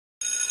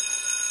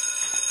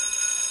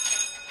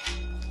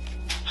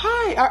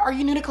Hi, are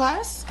you new to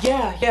class?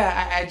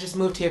 Yeah, I just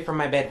moved here from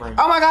my bedroom.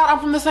 Oh my god, I'm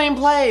from the same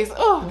place.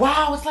 Oh,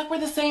 Wow, it's like we're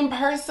the same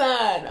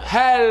person.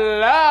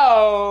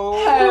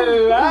 hello.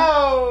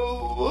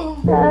 Hello.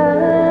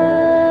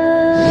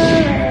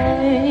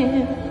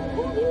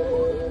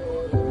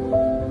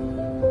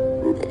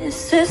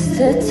 This is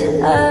the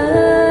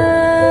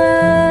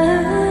time.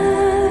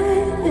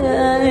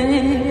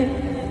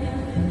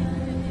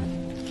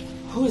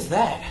 Who is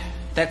that?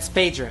 That's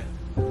Phaedra.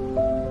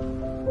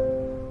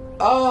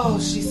 Oh,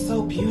 she's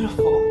so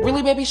beautiful.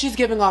 Really, baby? She's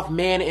giving off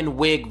man in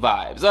wig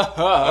vibes.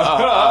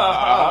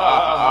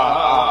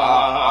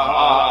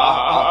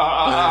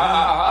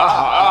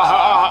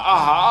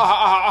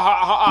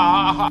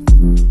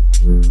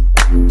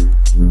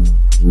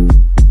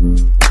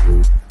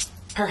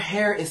 Her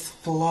hair is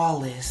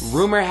flawless.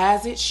 Rumor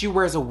has it she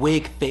wears a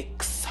Wig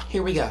Fix.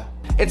 Here we go.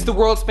 It's the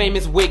world's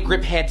famous wig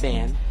grip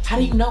headband. How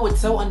do you know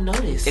it's so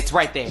unnoticed? It's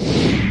right there.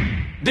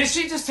 Did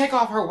she just take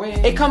off her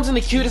wig? It comes in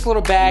the cutest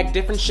little bag,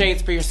 different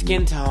shades for your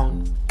skin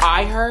tone.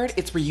 I heard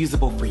it's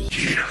reusable for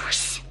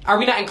years. Are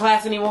we not in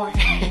class anymore?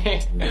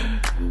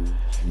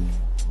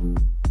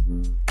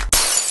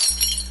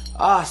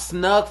 Ah,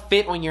 snug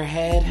fit on your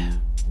head.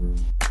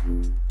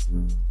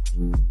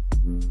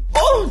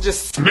 Oh,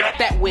 just snap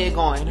that wig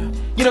on.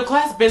 You know,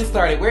 class been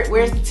started.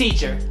 Where's the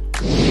teacher?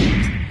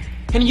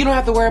 And you don't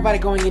have to worry about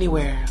it going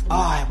anywhere. Oh,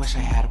 I wish I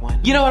had one.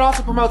 You know, it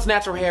also promotes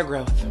natural hair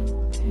growth.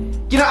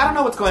 You know, I don't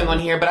know what's going on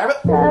here, but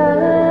Hello?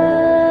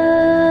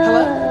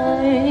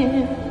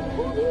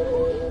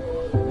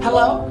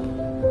 Hello?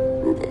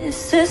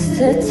 This is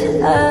the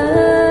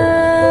time.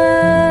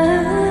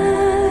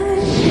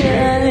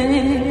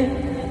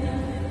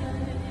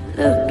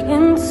 Look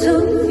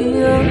into